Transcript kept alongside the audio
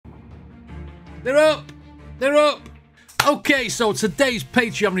They're up. They're up. Okay, so today's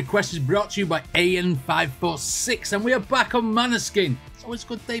Patreon request is brought to you by AN546, and we are back on MANESKIN. It's always a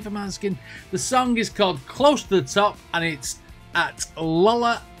good day for MANESKIN. The song is called Close to the Top, and it's at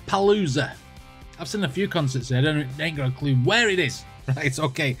Lollapalooza. I've seen a few concerts there. I ain't got a clue where it is. Right,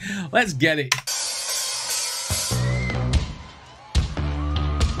 okay, let's get it.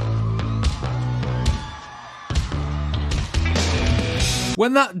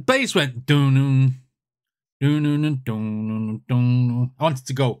 When that bass went dun dun, I wanted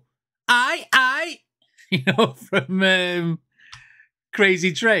to go I you know, from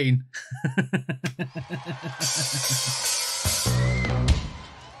Crazy Train.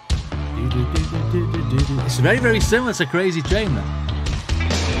 It's very, very similar to Crazy Train, though.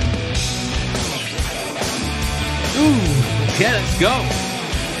 Ooh, okay, let's go.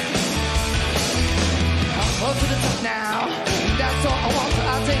 I'm close to the top now. That's all I want, so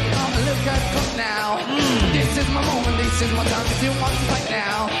I'll take it on a look at the clock now. This is my moment, this is my time. If you want to fight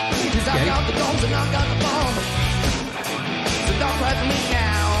now, because I've got the guns and I've got the bomb. So don't cry for me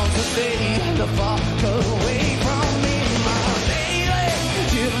now. So stay the fuck away from me, my lady.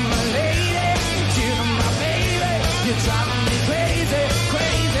 You're my lady. You're my baby. You're driving me crazy,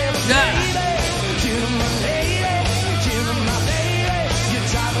 crazy, baby. You're my lady. You're my baby. You're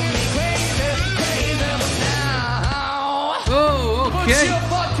driving me crazy, crazy, but now. Oh, okay. Put your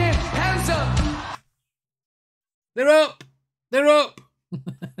fucking hands up. They're up. They're up.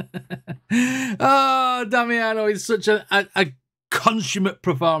 Oh, Damiano is such a consummate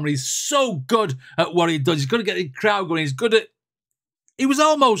performer. He's so good at what he does. He's good at getting the crowd going. He's good at... He was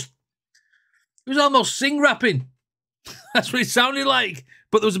almost sing rapping. That's what it sounded like.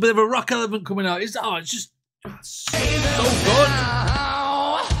 But there was a bit of a rock element coming out. It's just so good.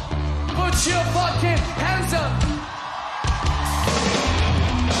 Now, put your fucking hands up.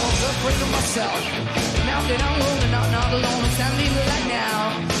 I was afraid of myself. Now that I'm rolling out, not alone, I'm standing in the light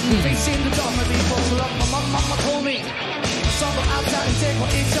now. Facing the door, my people up. My mama told me. So go outside and take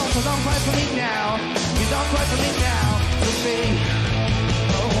what it's on. So don't cry for me now. You don't cry for me now. So stay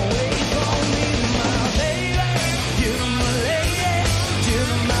away from me, my baby. You're my lady.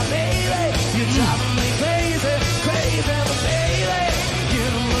 You're my baby. You're driving me crazy, crazy, but baby.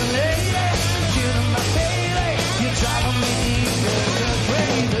 You're my lady. You're my baby. You're driving me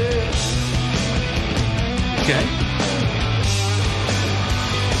crazy. Okay.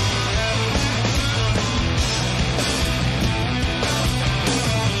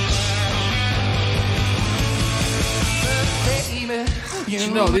 You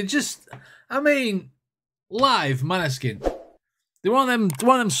know, they just, I mean, live MANESKIN. They're one of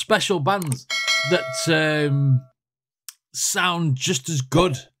them special bands that sound just as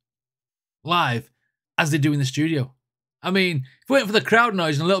good live as they do in the studio. I mean, if we went for the crowd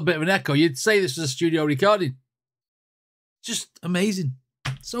noise and a little bit of an echo, you'd say this was a studio recording. Just amazing.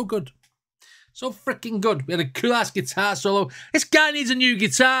 So good. So freaking good. We had a cool ass guitar solo. This guy needs a new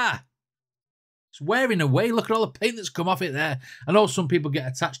guitar. It's wearing away. Look at all the paint that's come off it there. I know some people get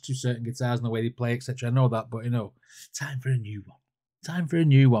attached to certain guitars and the way they play, etc. I know that, but you know, time for a new one. Time for a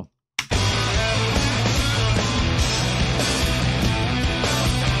new one.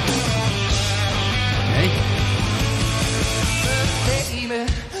 Okay.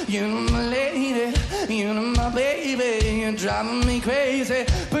 Baby, you're my lady. You're my baby. You're driving me crazy.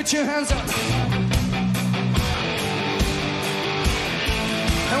 Put your hands up.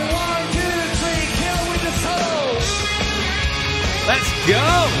 And 1, 2, 3, kill with the solo. Let's go.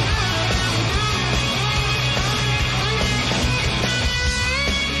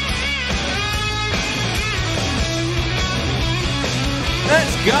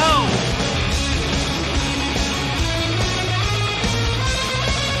 Let's go.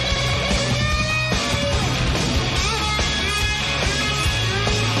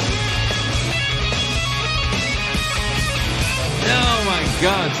 Oh my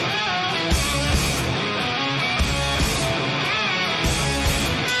God.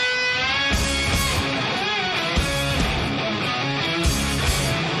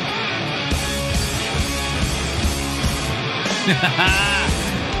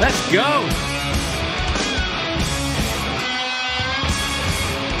 Let's go.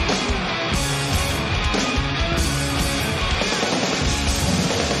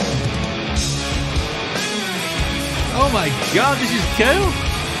 Oh my God, this is cool.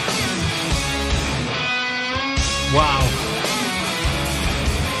 Wow.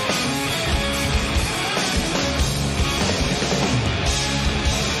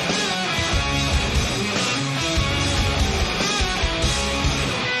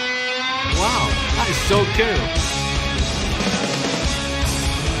 Wow, that is so cool.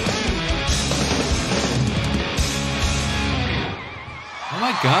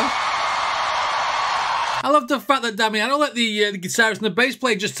 my God. I love the fact that Damiano let the guitarist and the bass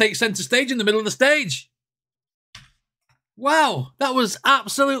player just take centre stage in the middle of the stage. Wow, that was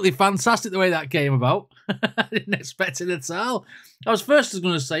absolutely fantastic the way that came about. I didn't expect it at all. I was first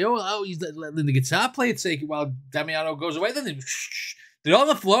going to say, oh, he's letting the guitar player take it while Damiano goes away. Then they're on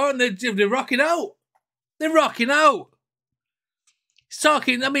the floor and they're rocking out. They're rocking out. He's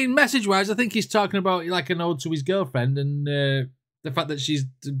talking, I mean, message-wise, I think he's talking about like an ode to his girlfriend and the fact that she's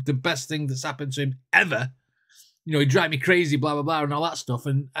the best thing that's happened to him ever. You know, he drive me crazy, blah, blah, blah, and all that stuff.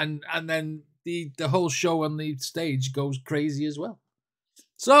 And then the whole show on the stage goes crazy as well.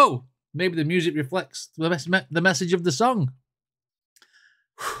 So, maybe the music reflects the message of the song.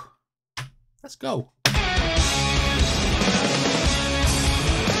 Let's go.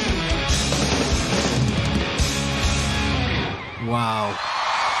 Wow.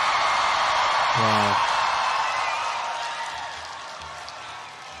 Wow.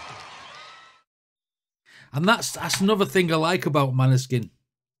 And that's another thing I like about MANESKIN.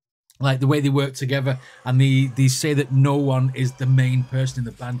 Like the way they work together, and they say that no one is the main person in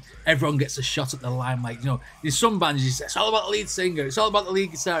the band. Everyone gets a shot at the limelight. You know, in some bands, it's all about the lead singer, it's all about the lead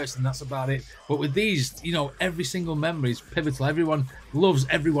guitarist, and that's about it. But with these, you know, every single member is pivotal. Everyone loves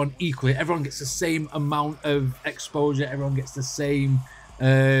everyone equally. Everyone gets the same amount of exposure. Everyone gets the same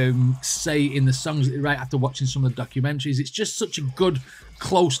say in the songs that they write after watching some of the documentaries. It's just such a good,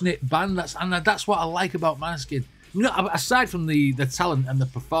 close-knit band. That's what I like about MANESKIN. You know, aside from the talent and the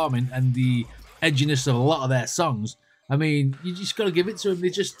performing and the edginess of a lot of their songs, I mean, you just got to give it to them. They're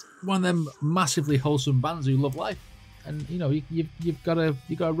just one of them massively wholesome bands who love life, and you know, you've got to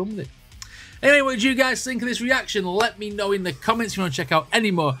run with it. Anyway, what did you guys think of this reaction? Let me know in the comments if you want to check out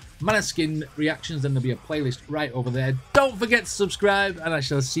any more MANESKIN reactions. Then there'll be a playlist right over there. Don't forget to subscribe, and I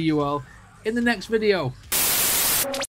shall see you all in the next video.